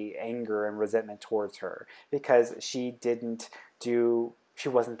of the anger and resentment towards her, because she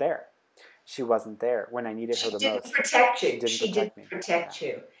wasn't there. She wasn't there when I needed her the most. She didn't protect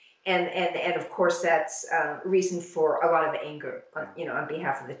you. And of course, that's reason for a lot of anger, on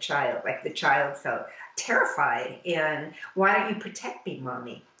behalf of the child. Like the child felt terrified, and why don't you protect me,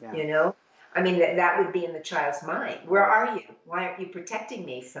 mommy? Yeah. I mean, that would be in the child's mind. Where are you? Why aren't you protecting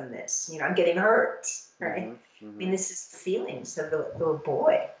me from this? I'm getting hurt, right? Mm-hmm. I mean, this is the feelings of the little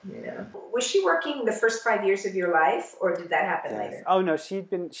boy, Was she working the first 5 years of your life, or did that happen later? Oh, no,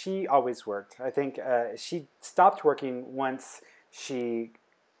 she always worked. I think she stopped working once she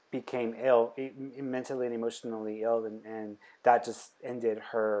became ill, mentally and emotionally ill, and that just ended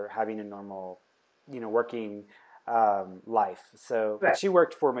her having a normal, working life. So right. She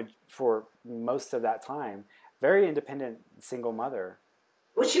worked for most of that time. Very independent single mother.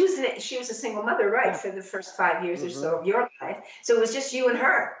 Well, she was a single mother, right, yeah. For the first 5 years or so of your life. So it was just you and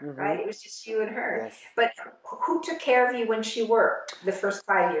her, right? It was just you and her. Yes. But who took care of you when she worked the first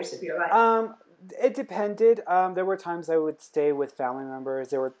 5 years of your life? It depended. There were times I would stay with family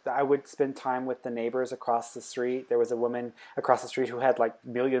members. I would spend time with the neighbors across the street. There was a woman across the street who had like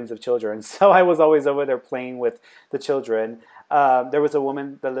millions of children, so I was always over there playing with the children. There was a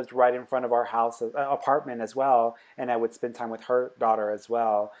woman that lived right in front of our house, apartment as well, and I would spend time with her daughter as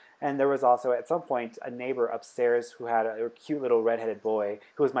well. And there was also at some point a neighbor upstairs who had a cute little redheaded boy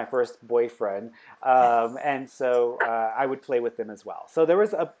who was my first boyfriend, and so I would play with them as well. So there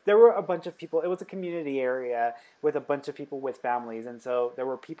were a bunch of people. It was a community area with a bunch of people with families, and so there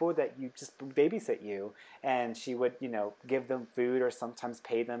were people that you just babysit you, and she would give them food or sometimes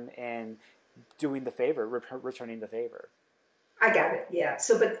pay them in doing the favor, returning the favor. I got it. Yeah.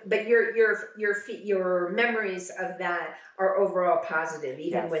 So, but your memories of that are overall positive,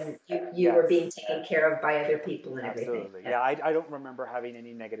 even Yes. when you Yes. were being taken care of by other people and everything. Absolutely. Yeah, I don't remember having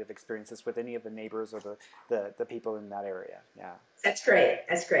any negative experiences with any of the neighbors or the people in that area. Yeah. That's great.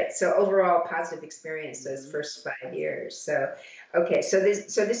 That's great. So overall positive experience those first 5 years. So, okay. So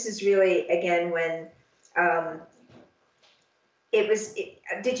this is really again when it was.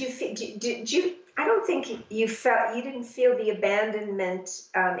 Did you did you? I don't think you didn't feel the abandonment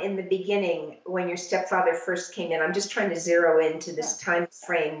in the beginning when your stepfather first came in. I'm just trying to zero into this time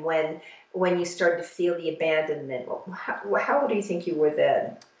frame when you started to feel the abandonment. How old do you think you were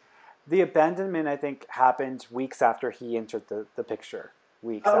then? The abandonment, I think, happened weeks after he entered the picture.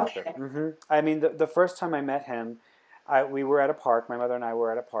 Weeks after. I mean, the first time I met him, we were at a park. My mother and I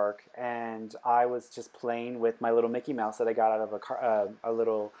were at a park, and I was just playing with my little Mickey Mouse that I got out of a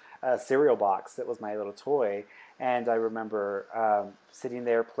little cereal box. That was my little toy. And I remember sitting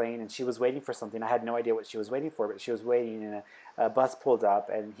there playing, and she was waiting for something. I had no idea what she was waiting for, but she was waiting, and a bus pulled up,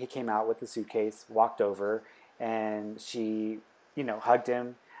 and he came out with the suitcase, walked over, and she, hugged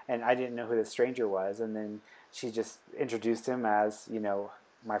him. And I didn't know who the stranger was. And then she just introduced him as,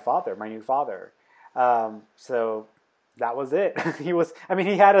 my father, my new father. So that was it.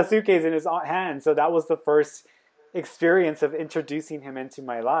 He had a suitcase in his hand. So that was the first experience of introducing him into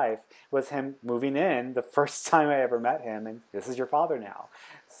my life, was him moving in the first time I ever met him. And this is your father now.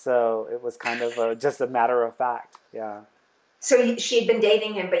 So it was kind of just a matter of fact. Yeah. So she had been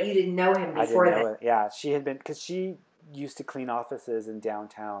dating him, but you didn't know him before that. I didn't know it. Yeah, she had been, because she used to clean offices in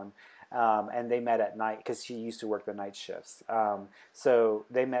downtown, and they met at night because she used to work the night shifts. So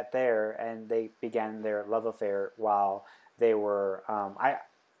they met there, and they began their love affair while they were.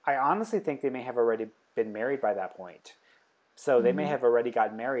 I honestly think they may have already been married by that point. So they may have already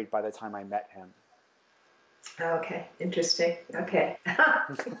gotten married by the time I met him. Okay, interesting. Okay.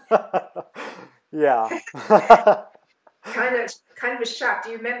 Yeah. Kind of a shock.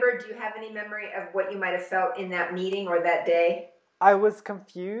 Do you have any memory of what you might have felt in that meeting or that day? I was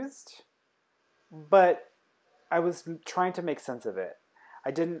confused, but I was trying to make sense of it.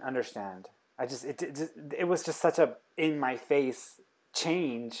 I didn't understand. It was just such a in my face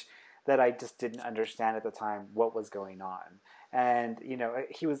change that I just didn't understand at the time what was going on. And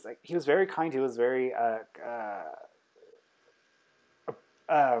he was very kind. He was very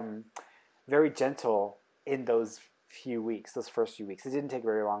very gentle in those first few weeks. It didn't take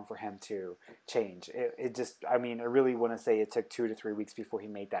very long for him to change. I really want to say it took 2 to 3 weeks before he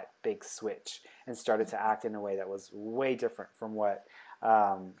made that big switch and started to act in a way that was way different from what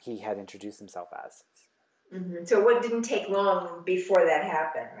he had introduced himself as. Mm-hmm. So what didn't take long before that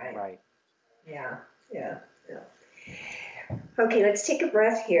happened, right? Right. Yeah. Okay, let's take a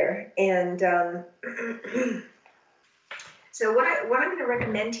breath here. And so what I'm going to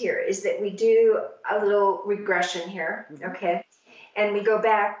recommend here is that we do a little regression here, okay? And we go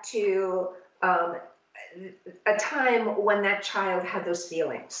back to a time when that child had those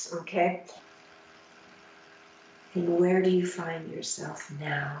feelings, okay? And where do you find yourself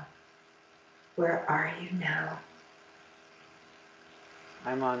now? Where are you now?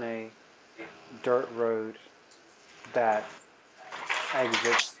 I'm on a dirt road that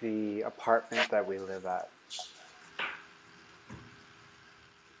exits the apartment that we live at.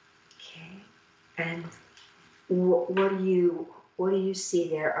 Okay. And what do you see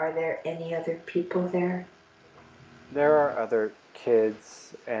there? Are there any other people there? There are other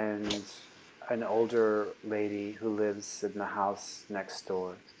kids and an older lady who lives in the house next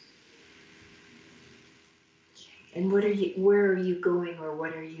door. And where are you going, or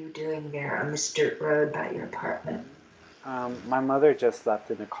what are you doing there on this dirt road by your apartment? My mother just left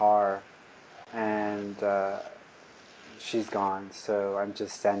in the car, and she's gone, so I'm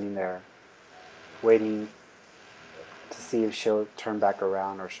just standing there waiting to see if she'll turn back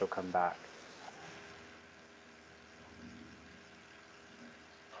around or she'll come back.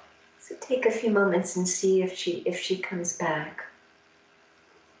 So take a few moments and see if she comes back.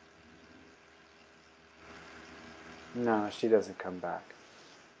 No, she doesn't come back.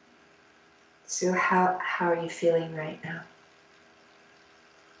 So how are you feeling right now?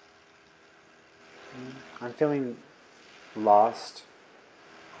 I'm feeling lost.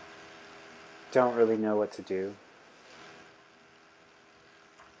 Don't really know what to do.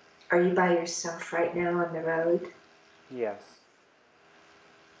 Are you by yourself right now on the road? Yes.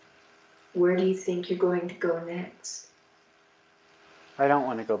 Where do you think you're going to go next? I don't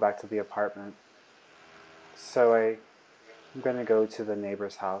want to go back to the apartment. So I'm going to go to the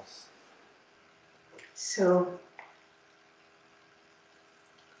neighbor's house. So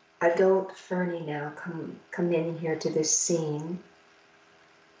adult Fernie now come in here to this scene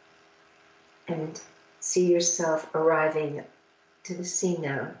and see yourself arriving to the scene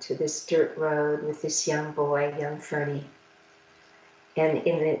now, to this dirt road with this young boy, young Fernie. And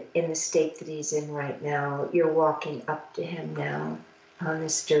in the state that he's in right now, you're walking up to him now on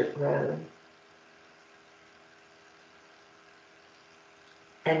this dirt road.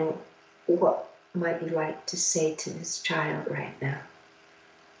 And what might you like to say to this child right now?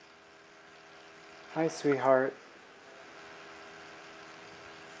 Hi, sweetheart.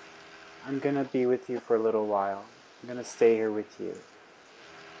 I'm going to be with you for a little while. I'm going to stay here with you.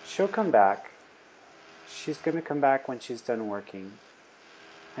 She'll come back. She's going to come back when she's done working.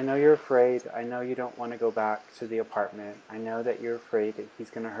 I know you're afraid. I know you don't want to go back to the apartment. I know that you're afraid that he's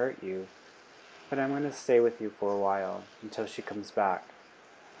going to hurt you. But I'm going to stay with you for a while until she comes back.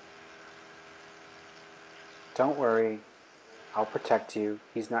 Don't worry. I'll protect you.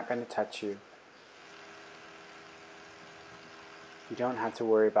 He's not going to touch you. You don't have to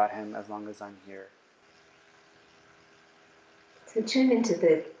worry about him as long as I'm here. So tune into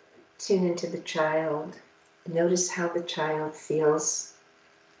the child. Notice how the child feels,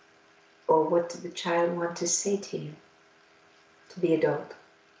 or what did the child want to say to you, to the adult?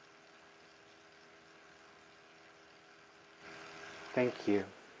 Thank you.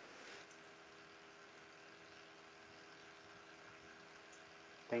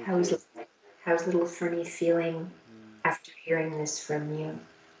 Thank you. How's little Fernie feeling after hearing this from you?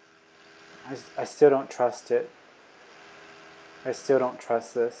 I still don't trust it. I still don't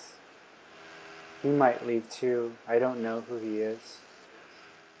trust this. He might leave too. I don't know who he is.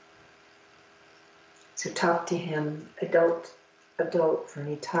 So talk to him, adult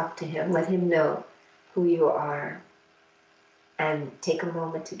Fernie, talk to him. Let him know who you are and take a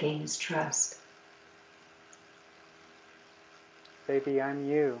moment to gain his trust. Baby, I'm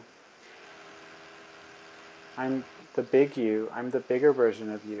you. I'm the big you. I'm the bigger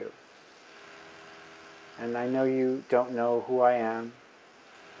version of you. And I know you don't know who I am.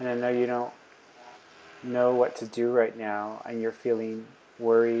 And I know you don't know what to do right now. And you're feeling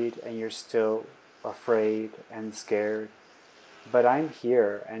worried and you're still afraid and scared. But I'm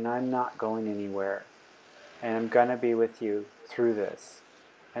here and I'm not going anywhere. And I'm going to be with you through this.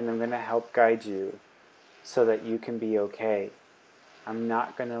 And I'm going to help guide you so that you can be okay. I'm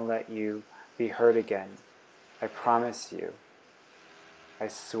not going to let you be hurt again. I promise you. I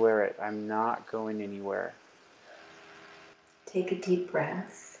swear it. I'm not going anywhere. Take a deep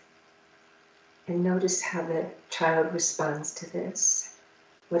breath and notice how the child responds to this.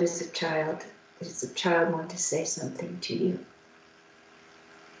 Does the child want to say something to you?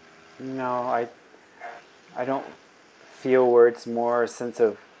 No, I don't feel words, more a sense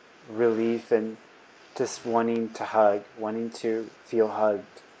of relief and just wanting to hug, wanting to feel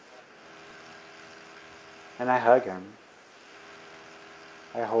hugged. And I hug him.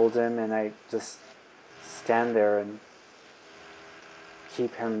 I hold him and I just stand there and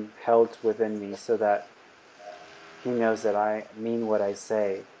keep him held within me so that he knows that I mean what I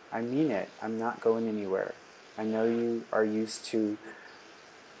say. I mean it. I'm not going anywhere. I know you are used to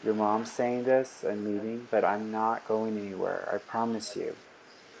your mom saying this and leaving, but I'm not going anywhere. I promise you.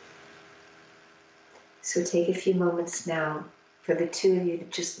 So take a few moments now for the two of you to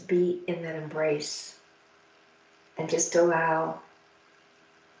just be in that embrace and just allow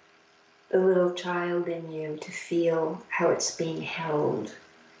the little child in you to feel how it's being held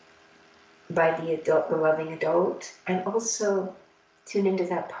by the adult, the loving adult, and also tune into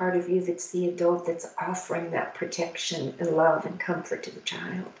that part of you that's the adult that's offering that protection and love and comfort to the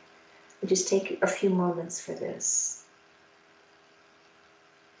child. And just take a few moments for this,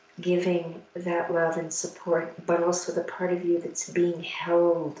 giving that love and support, but also the part of you that's being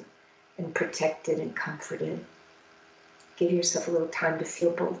held and protected and comforted. Give yourself a little time to feel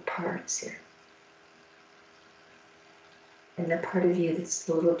both parts here. And the part of you that's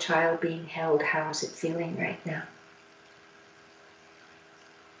the little child being held, how's it feeling right now?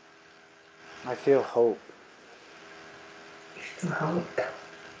 I feel hope. You feel hope.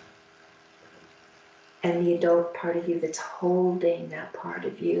 and the adult part of you that's holding that part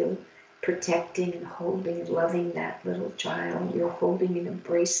of you, protecting and holding and loving that little child. You're holding and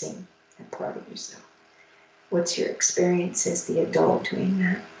embracing that part of yourself. What's your experience as the adult doing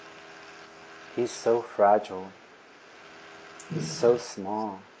that? He's so fragile. He's so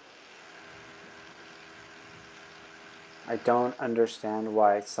small. I don't understand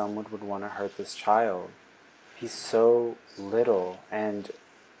why someone would want to hurt this child. He's so little and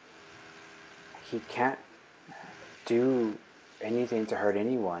he can't do anything to hurt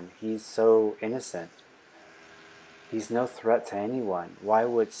anyone. He's so innocent. He's no threat to anyone. Why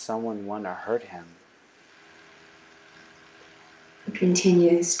would someone want to hurt him?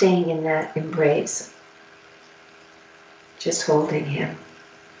 Continue staying in that embrace, just holding him.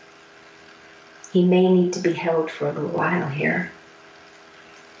 He may need to be held for a little while here.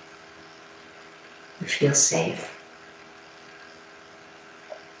 You feel safe.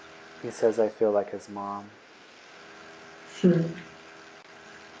 He says, I feel like his mom.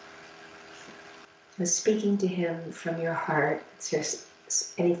 Speaking to him from your heart, is there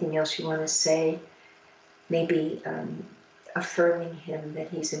anything else you want to say? Maybe affirming him that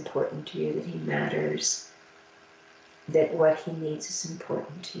he's important to you, that he matters, that what he needs is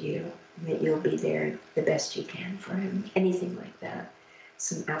important to you, that you'll be there the best you can for him. Anything like that.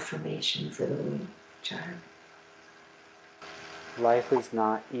 Some affirmation for the little child. Life is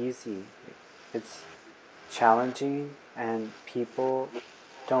not easy. It's challenging, and people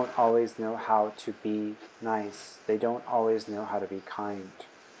don't always know how to be nice. They don't always know how to be kind.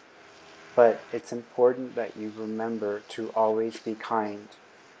 But it's important that you remember to always be kind,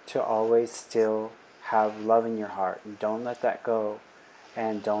 to always still have love in your heart. And don't let that go.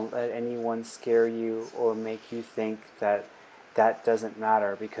 And don't let anyone scare you or make you think that that doesn't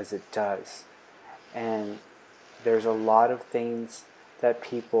matter, because it does. And there's a lot of things that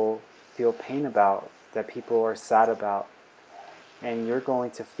people feel pain about, that people are sad about. And you're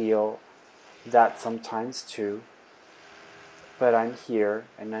going to feel that sometimes too. But I'm here,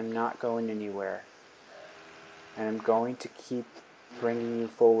 and I'm not going anywhere. And I'm going to keep bringing you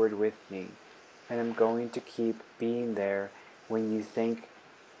forward with me. And I'm going to keep being there. When you think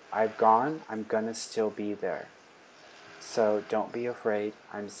I've gone, I'm going to still be there. So don't be afraid.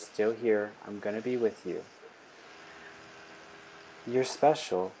 I'm still here. I'm going to be with you. You're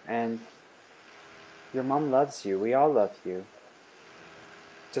special, and your mom loves you. We all love you.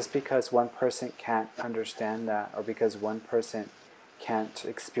 Just because one person can't understand that, or because one person can't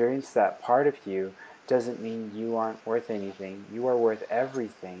experience that part of you, doesn't mean you aren't worth anything. You are worth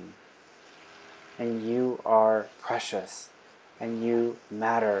everything. And you are precious. And you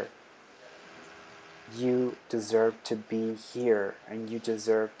matter. You deserve to be here. And you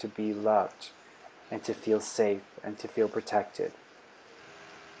deserve to be loved. And to feel safe. And to feel protected.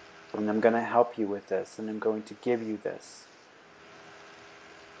 And I'm going to help you with this. And I'm going to give you this.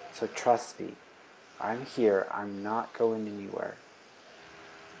 So trust me, I'm here, I'm not going anywhere.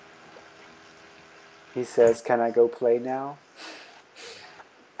 He says, can I go play now?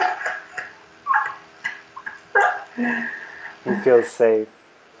 He feels safe.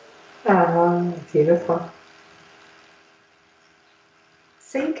 Oh, beautiful.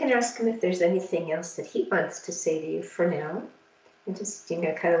 So you can ask him if there's anything else that he wants to say to you for now. And just,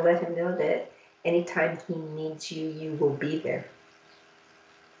 kind of let him know that anytime he needs you, you will be there.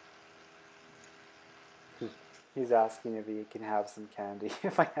 He's asking if he can have some candy.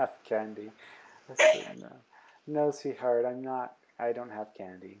 If I have candy. I said, no. No, sweetheart, I don't have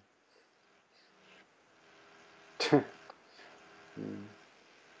candy.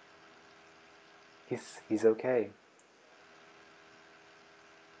 He's okay.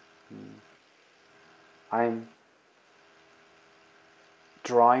 I'm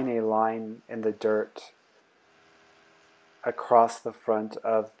drawing a line in the dirt across the front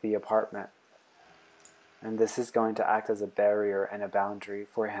of the apartment. And this is going to act as a barrier and a boundary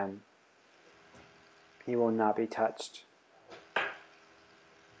for him. He will not be touched.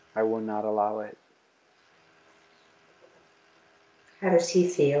 I will not allow it. How does he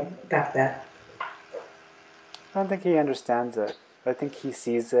feel about that? I don't think he understands it. I think he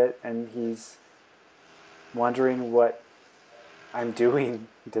sees it and he's wondering what I'm doing.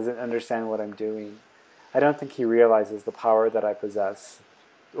 He doesn't understand what I'm doing. I don't think he realizes the power that I possess,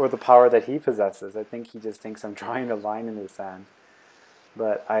 or the power that he possesses. I think he just thinks I'm drawing a line in the sand.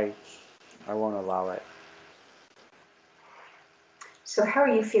 But I won't allow it. So how are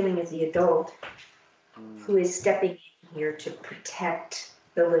you feeling as the adult who is stepping in here to protect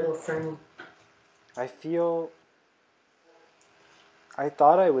the little Fern? I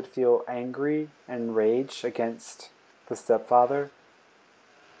thought I would feel angry and rage against the stepfather,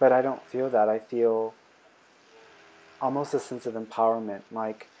 but I don't feel that. I feel almost a sense of empowerment,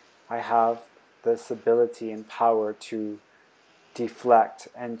 like I have this ability and power to deflect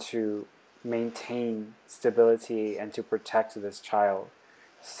and to maintain stability and to protect this child.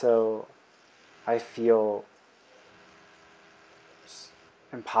 So I feel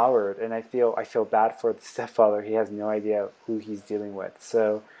empowered, and I feel bad for the stepfather. He has no idea who he's dealing with.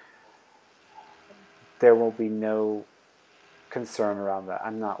 So there will be no concern around that.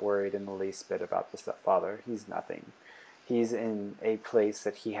 I'm not worried in the least bit about the stepfather. He's nothing. He's in a place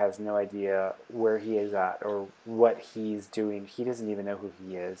that he has no idea where he is at or what he's doing. He doesn't even know who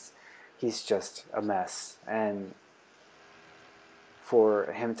he is. He's just a mess. And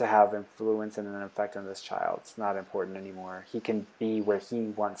for him to have influence and an effect on this child, it's not important anymore. He can be where he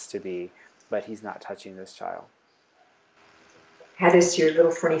wants to be, but he's not touching this child. How does your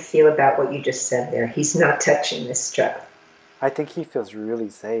little Fernie feel about what you just said there? He's not touching this child. I think he feels really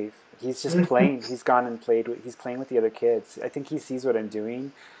safe. He's just playing. He's gone and played. He's playing with the other kids. I think he sees what I'm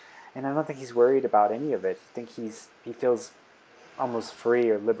doing, and I don't think he's worried about any of it. I think he feels almost free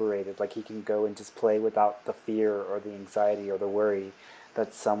or liberated, like he can go and just play without the fear or the anxiety or the worry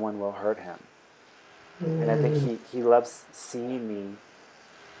that someone will hurt him. And I think he loves seeing me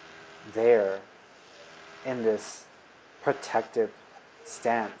there in this protective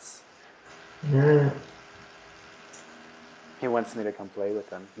stance. He wants me to come play with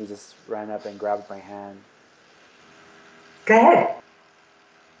him. He just ran up and grabbed my hand. Go ahead.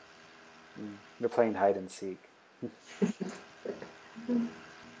 They're playing hide and seek.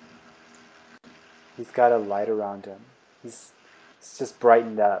 He's got a light around him. He's just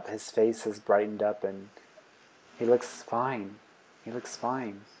brightened up. His face has brightened up and he looks fine. He looks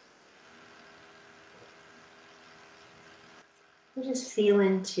fine. We'll just feel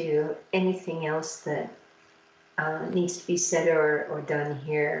into anything else that needs to be said or done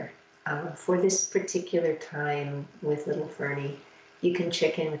here. For this particular time with little Fernie, you can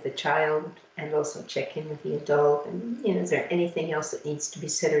check in with the child and also check in with the adult. And, is there anything else that needs to be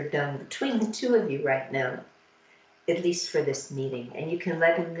said or done between the two of you right now, at least for this meeting? And you can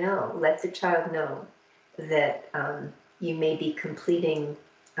let the child know that you may be completing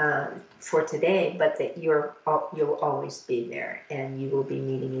for today, but that you'll always be there and you will be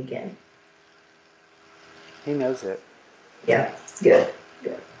meeting again. He knows it. Yeah, good.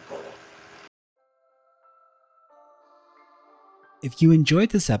 If you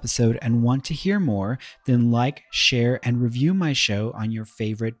enjoyed this episode and want to hear more, then like, share, and review my show on your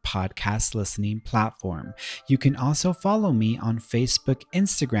favorite podcast listening platform. You can also follow me on Facebook,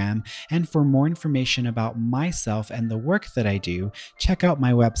 Instagram, and for more information about myself and the work that I do, check out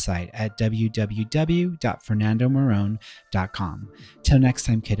my website at www.fernandomorone.com. Till next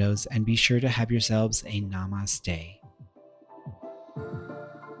time, kiddos, and be sure to have yourselves a namaste.